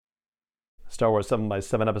Star Wars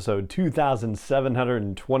 7x7 episode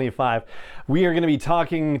 2725. We are going to be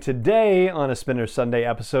talking today on a Spinner Sunday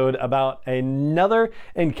episode about another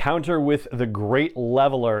encounter with the Great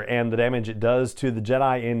Leveler and the damage it does to the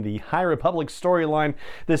Jedi in the High Republic storyline.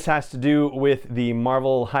 This has to do with the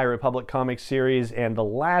Marvel High Republic comic series and the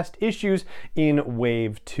last issues in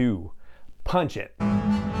Wave 2. Punch it.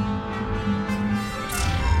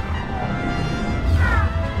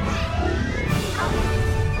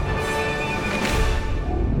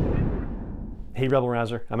 Hey Rebel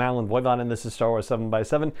Rouser, I'm Alan Voivod and this is Star Wars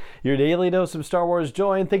 7x7, your daily dose of Star Wars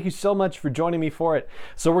joy, and thank you so much for joining me for it.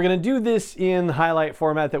 So we're going to do this in highlight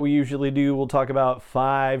format that we usually do. We'll talk about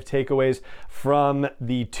 5 takeaways from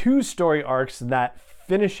the 2 story arcs that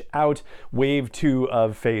finish out Wave 2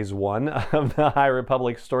 of Phase 1 of the High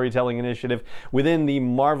Republic Storytelling Initiative within the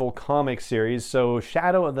Marvel Comics series. So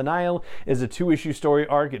Shadow of the Nile is a 2-issue story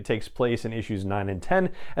arc. It takes place in issues 9 and 10.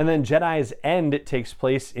 And then Jedi's End takes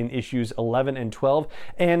place in issues 11 and 12.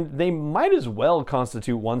 And they might as well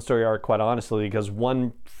constitute one story arc, quite honestly, because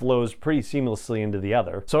one flows pretty seamlessly into the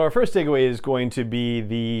other. So our first takeaway is going to be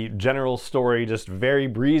the general story, just very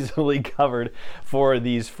breezily covered for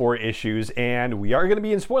these 4 issues. And we are going to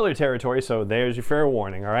be in spoiler territory, so there's your fair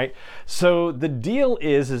warning, all right? So the deal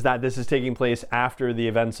is that this is taking place after the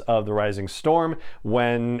events of the Rising Storm,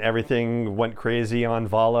 when everything went crazy on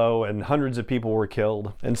Valo and hundreds of people were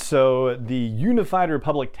killed. And so the Unified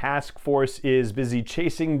Republic Task Force is busy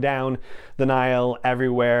chasing down the Nihil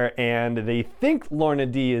everywhere, and they think Lorna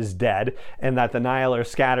D is dead and that the Nihil are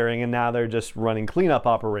scattering, and now they're just running cleanup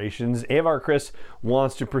operations. Avar Kriss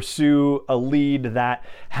wants to pursue a lead that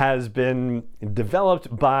has been developed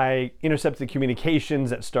by intercepted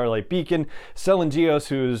communications at Starlight Beacon. Stellan Gios,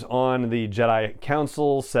 who's on the Jedi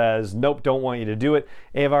Council, says, nope, don't want you to do it.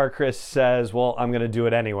 Avar Kriss says, well, I'm going to do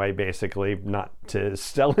it anyway, basically, not to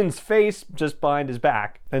Stellan's face, just behind his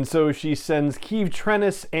back. And so she sends Keeve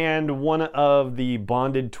Trennis and one of the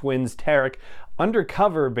bonded twins, Tarek,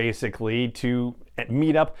 undercover, basically, to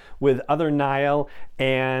meet up with other Nihil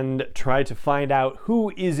and try to find out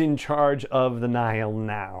who is in charge of the Nihil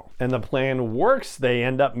now. And the plan works. They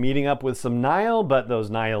end up meeting up with some Nihil, but those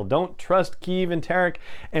Nihil don't trust Keeve and Tarek,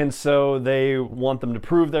 and so they want them to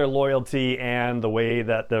prove their loyalty, and the way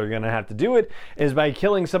that they're going to have to do it is by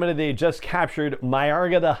killing somebody they just captured,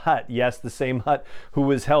 Myarga the Hutt. Yes, the same Hutt who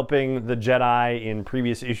was helping the Jedi in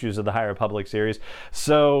previous issues of the High Republic series.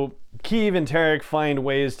 So Keeve and Tarek find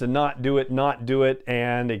ways to not do it,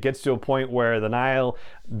 and it gets to a point where the Nihil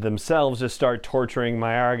themselves just start torturing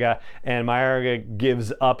Myarga, and Myarga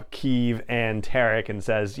gives up Keeve and Tarek and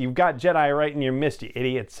says, you've got Jedi right in your midst, you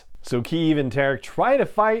idiots. So Keeve and Tarek try to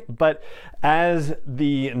fight, but as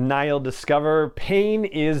the Nihil discover, pain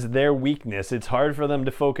is their weakness. It's hard for them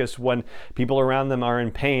to focus when people around them are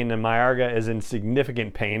in pain, and Myarga is in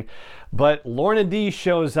significant pain. But Lorna D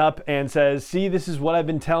shows up and says, see, this is what I've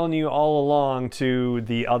been telling you all along, to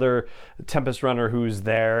the other Tempest Runner who's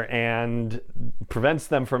there, and prevents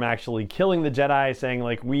them from actually killing the Jedi, saying,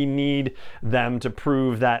 like, we need them to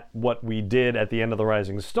prove that what we did at the end of the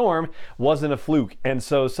Rising Storm wasn't a fluke. And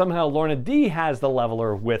so somehow Lorna D has the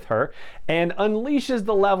Leveler with her and unleashes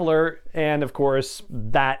the Leveler, and of course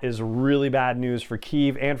that is really bad news for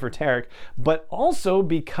Keeve and for Tarek, but also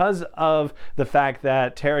because of the fact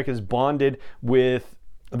that Tarek is bonded with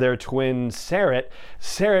their twin Sareth.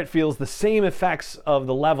 Sareth feels the same effects of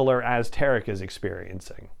the Leveler as Tarek is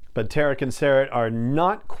experiencing. But Tarek and Sareth are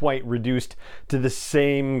not quite reduced to the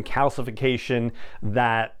same calcification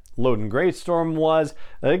that Loden Greatstorm was.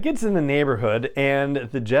 It gets in the neighborhood, and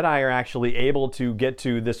the Jedi are actually able to get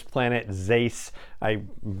to this planet Zais. I'm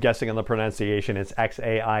guessing on the pronunciation it's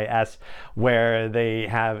Xais, where they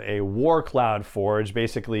have a war cloud forge.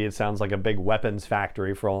 Basically, it sounds like a big weapons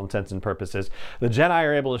factory for all intents and purposes. The Jedi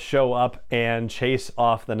are able to show up and chase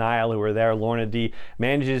off the Nihil who are there. Lorna D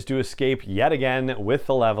manages to escape yet again with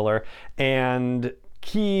the Leveler, and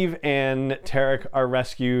Keeve and Tarek are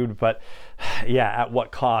rescued, but yeah, at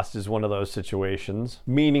what cost is one of those situations.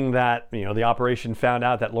 Meaning that, you know, the operation found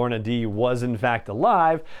out that Lorna D was in fact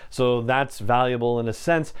alive, so that's valuable in a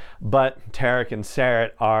sense, but Tarek and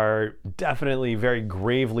Sareth are definitely very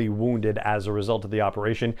gravely wounded as a result of the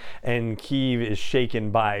operation, and Keeve is shaken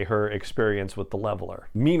by her experience with the Leveler.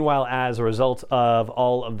 Meanwhile, as a result of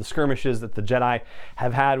all of the skirmishes that the Jedi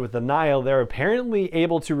have had with the Nihil, they're apparently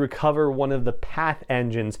able to recover one of the Path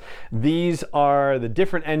engines. These are the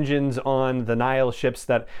different engines on the Nihil ships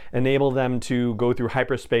that enable them to go through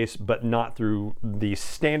hyperspace, but not through the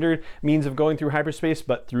standard means of going through hyperspace,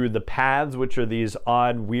 but through the paths, which are these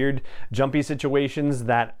odd, weird, jumpy situations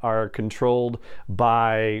that are controlled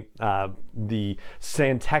by the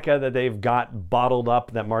San Tekka that they've got bottled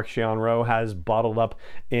up, that Marchion Ro has bottled up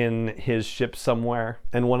in his ship somewhere.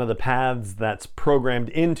 And one of the paths that's programmed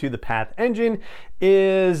into the path engine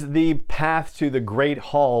is the path to the Great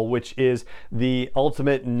Hall, which is the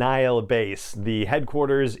ultimate Nihil base, the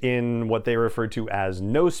headquarters in what they refer to as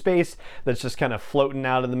no space, that's just kind of floating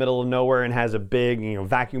out in the middle of nowhere and has a big,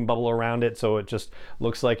 vacuum bubble around it, so it just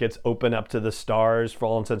looks like it's open up to the stars for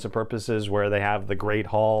all intents and purposes, where they have the Great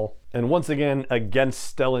Hall. And once again,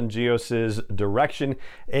 against Stellan Gios's direction,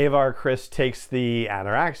 Avar Kriss takes the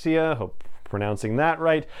Ataraxia, hope pronouncing that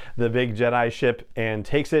right, the big Jedi ship, and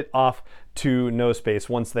takes it off to no space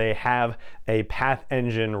once they have a path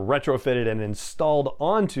engine retrofitted and installed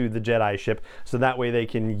onto the Jedi ship, so that way they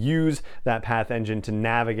can use that path engine to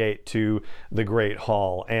navigate to the Great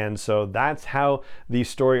Hall. And so that's how the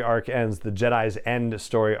story arc ends. The Jedi's End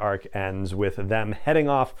story arc ends with them heading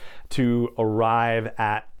off to arrive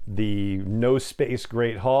at the no space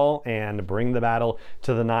Great Hall and bring the battle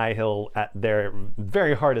to the Nihil at their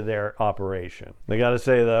very heart of their operation. I gotta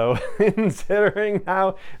say though, considering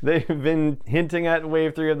how they've been hinting at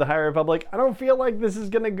Wave 3 of the High Republic, I don't feel like this is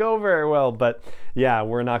gonna go very well, but yeah,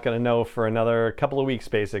 we're not gonna know for another couple of weeks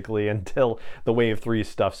basically until the Wave 3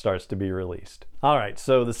 stuff starts to be released. All right,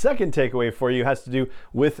 so the second takeaway for you has to do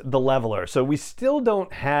with the leveler. So we still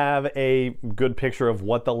don't have a good picture of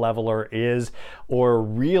what the leveler is or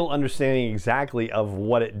real understanding exactly of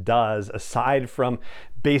what it does, aside from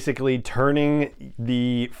basically turning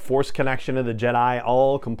the force connection of the Jedi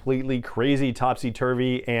all completely crazy,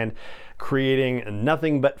 topsy-turvy, and creating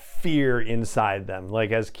nothing but fear inside them.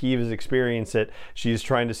 Like as Keeve has experienced it, she's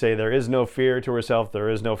trying to say there is no fear to herself,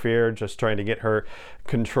 there is no fear, just trying to get her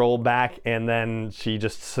control back, and then she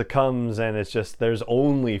just succumbs and it's just, there's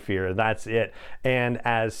only fear, that's it. And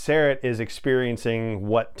as Sareth is experiencing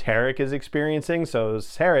what Tarek is experiencing, so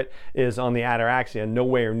Sareth is on the Ataraxia,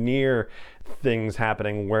 nowhere near things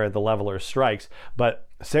happening where the leveler strikes, but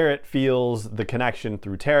Sareth feels the connection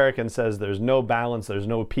through Tarek and says there's no balance, there's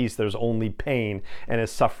no peace, there's only pain, and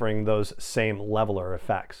is suffering those same leveler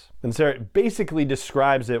effects. And Sareth basically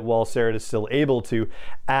describes it, while Sareth is still able to,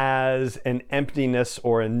 as an emptiness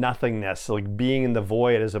or a nothingness, like being in the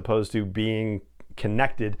void as opposed to being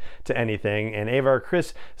connected to anything. And Avar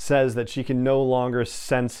Kriss says that she can no longer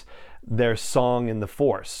sense their song in the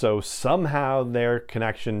Force. So somehow their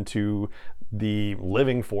connection to the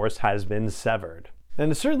living Force has been severed.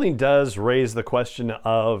 And it certainly does raise the question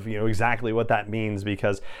of, exactly what that means,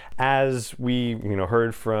 because as we,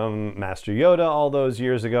 heard from Master Yoda all those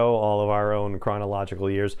years ago, all of our own chronological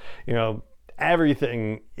years,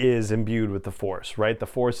 everything is imbued with the Force, right? The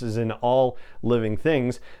Force is in all living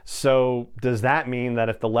things. So does that mean that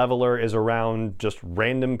if the leveler is around just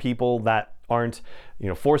random people that aren't,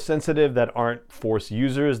 Force sensitive, that aren't Force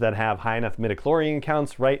users, that have high enough midichlorian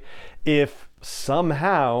counts, right? If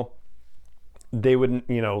somehow they wouldn't,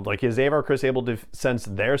 like, is Avar Kriss able to sense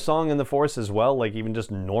their song in the Force as well, like even just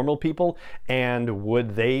normal people? And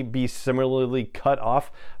would they be similarly cut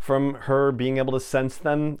off from her being able to sense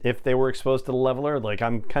them if they were exposed to the leveler? Like,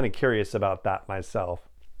 I'm kind of curious about that myself.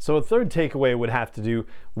 So a third takeaway would have to do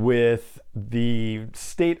with the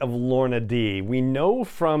state of Lourna Dee. We know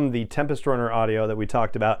from the Tempest Runner audio that we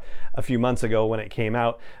talked about a few months ago when it came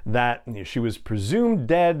out that she was presumed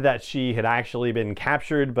dead, that she had actually been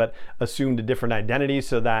captured but assumed a different identity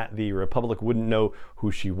so that the Republic wouldn't know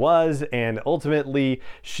who she was, and ultimately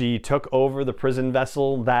she took over the prison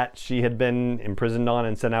vessel that she had been imprisoned on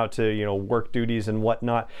and sent out to, work duties and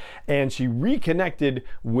whatnot, and she reconnected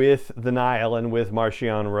with the Nihil and with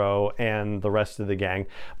Marchion Ro and the rest of the gang.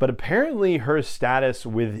 But apparently her status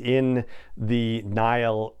within the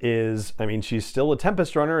Nihil is, she's still a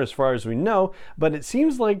Tempest Runner as far as we know, but it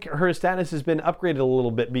seems like her status has been upgraded a little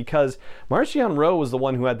bit, because Marchion Ro was the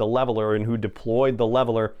one who had the leveler and who deployed the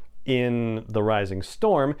leveler in the Rising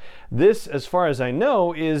Storm. This, as far as I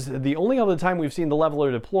know, is the only other time we've seen the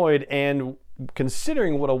leveler deployed, and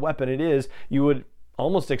considering what a weapon it is, you would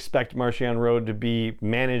almost expect Marchion Ro to be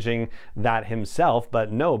managing that himself,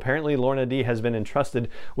 but no, apparently Lourna Dee has been entrusted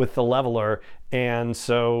with the leveler, and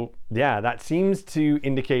so yeah, that seems to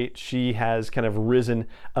indicate she has kind of risen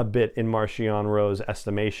a bit in Marchion Ro's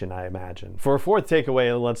estimation, I imagine. For a fourth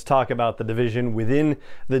takeaway, let's talk about the division within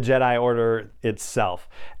the Jedi Order itself.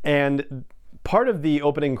 And part of the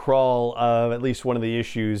opening crawl of at least one of the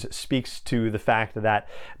issues speaks to the fact that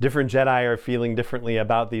different Jedi are feeling differently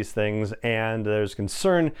about these things, and there's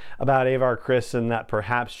concern about Avar Kriss and that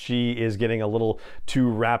perhaps she is getting a little too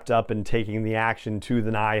wrapped up in taking the action to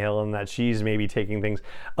the Nihil, and that she's maybe taking things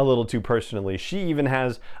a little too personally. She even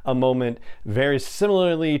has a moment very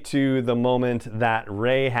similarly to the moment that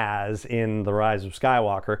Rey has in The Rise of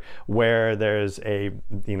Skywalker, where there's a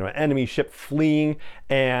enemy ship fleeing,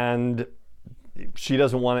 and she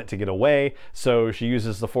doesn't want it to get away, so she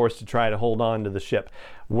uses the Force to try to hold on to the ship.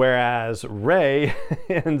 Whereas Rey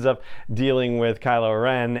ends up dealing with Kylo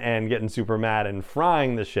Ren and getting super mad and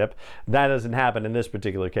frying the ship. That doesn't happen in this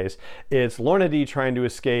particular case. It's Lourna Dee trying to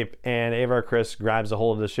escape, and Avar Kriss grabs a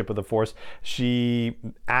hold of the ship with the Force. She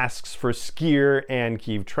asks for Sskeer and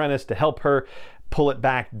Keeve Trennis to help her pull it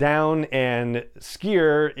back down, and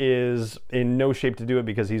Sskeer is in no shape to do it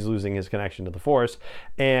because he's losing his connection to the Force,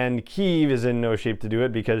 and Keeve is in no shape to do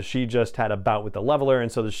it because she just had a bout with the Leveler,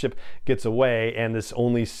 and so the ship gets away, and this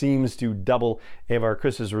only seems to double Avar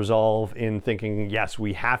Kriss's resolve in thinking, yes,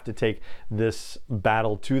 we have to take this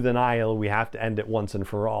battle to the Nihil, we have to end it once and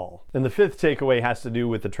for all. And the fifth takeaway has to do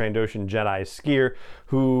with the Trandoshan Jedi Sskeer,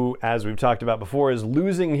 who, as we've talked about before, is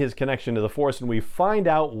losing his connection to the Force, and we find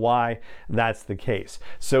out why that's the case.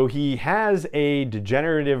 So he has a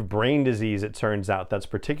degenerative brain disease, it turns out, that's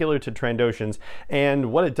particular to Trandoshans,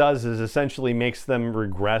 and what it does is essentially makes them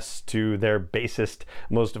regress to their basest,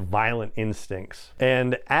 most violent instincts.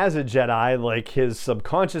 And as a Jedi, like, his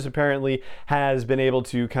subconscious apparently has been able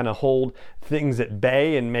to kind of hold things at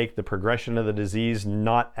bay and make the progression of the disease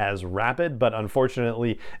not as rapid, but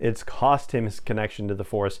unfortunately it's cost him his connection to the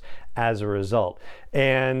Force as a result.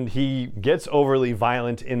 And he gets overly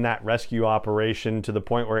violent in that rescue operation to the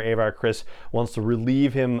point where Avar Kriss wants to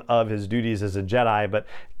relieve him of his duties as a Jedi, but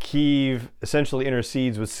Keeve essentially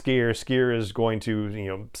intercedes with Sskeer. Sskeer is going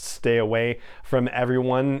to, stay away from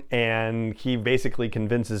everyone, and Keeve basically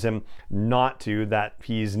convinces him not to, that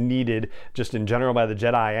he's needed just in general by the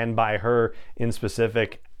Jedi and by her in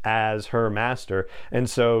specific as her master. And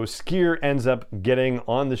so Sskeer ends up getting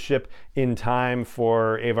on the ship in time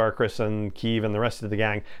for Avar Kriss and Keeve and the rest of the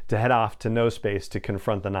gang to head off to No Space to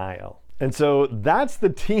confront the Nihil. And so that's the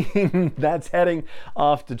team that's heading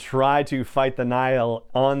off to try to fight the Nihil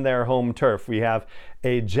on their home turf. We have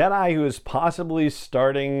a Jedi who is possibly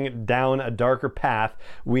starting down a darker path.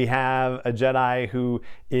 We have a Jedi who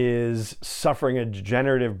is suffering a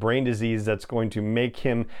degenerative brain disease that's going to make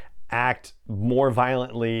him act more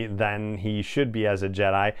violently than he should be as a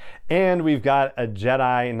Jedi. And we've got a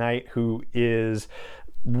Jedi Knight who is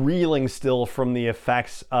reeling still from the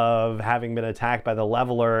effects of having been attacked by the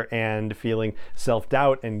Leveler and feeling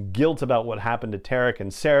self-doubt and guilt about what happened to Tarek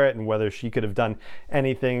and Sarah and whether she could have done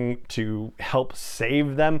anything to help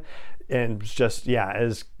save them. And just,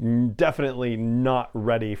 is definitely not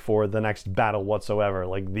ready for the next battle whatsoever.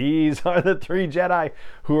 Like, these are the three Jedi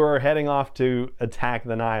who are heading off to attack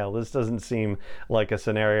the Nihil. This doesn't seem like a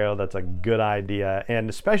scenario that's a good idea. And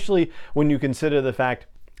especially when you consider the fact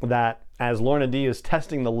that as Lourna Dee is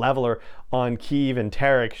testing the Leveler on Keeve and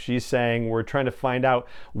Tarek, she's saying, we're trying to find out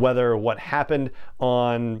whether what happened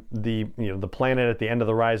on the planet at the end of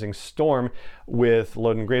the Rising Storm with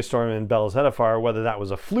Loden Greystorm and Bel Zettifar, whether that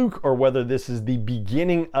was a fluke or whether this is the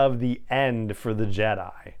beginning of the end for the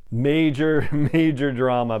Jedi. Major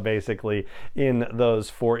drama, basically, in those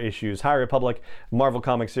 4 issues. High Republic, Marvel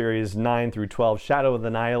Comic Series 9 through 12, Shadow of the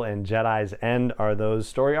Nihil, and Jedi's End are those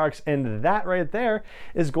story arcs. And that right there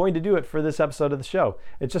is going to do it for this episode of the show.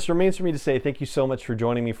 It just remains for me to say thank you so much for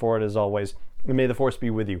joining me for it, as always. And may the Force be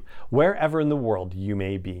with you, wherever in the world you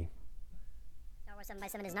may be.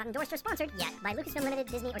 7x7 is not endorsed or sponsored yet by Lucasfilm Limited,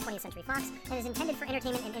 Disney, or 20th Century Fox, and is intended for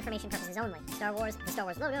entertainment and information purposes only. Star Wars, the Star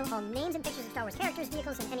Wars logo, all names and pictures of Star Wars characters,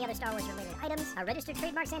 vehicles, and any other Star Wars related items are registered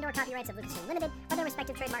trademarks and/or copyrights of Lucasfilm Limited, or their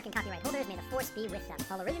respective trademark and copyright holders. May the Force be with them.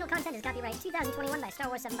 All original content is copyright 2021 by Star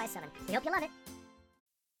Wars 7x7. We hope you love it.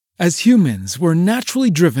 As humans, we're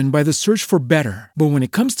naturally driven by the search for better. But when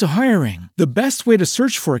it comes to hiring, the best way to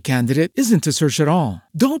search for a candidate isn't to search at all.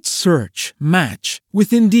 Don't search, match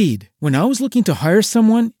with Indeed. When I was looking to hire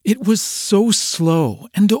someone, it was so slow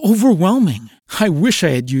and overwhelming. I wish I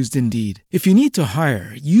had used Indeed. If you need to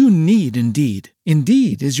hire, you need Indeed.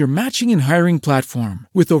 Indeed is your matching and hiring platform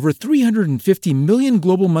with over 350 million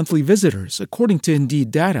global monthly visitors, according to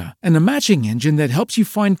Indeed data, and a matching engine that helps you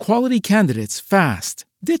find quality candidates fast.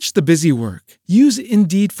 Ditch the busy work. Use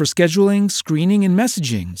Indeed for scheduling, screening, and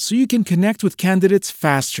messaging so you can connect with candidates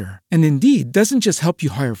faster. And Indeed doesn't just help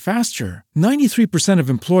you hire faster. 93%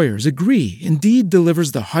 of employers agree Indeed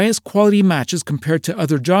delivers the highest quality matches compared to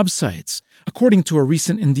other job sites, according to a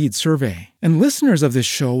recent Indeed survey. And listeners of this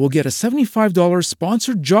show will get a $75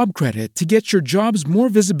 sponsored job credit to get your jobs more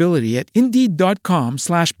visibility at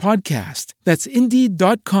Indeed.com/podcast. That's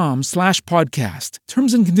Indeed.com/podcast.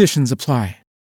 Terms and conditions apply.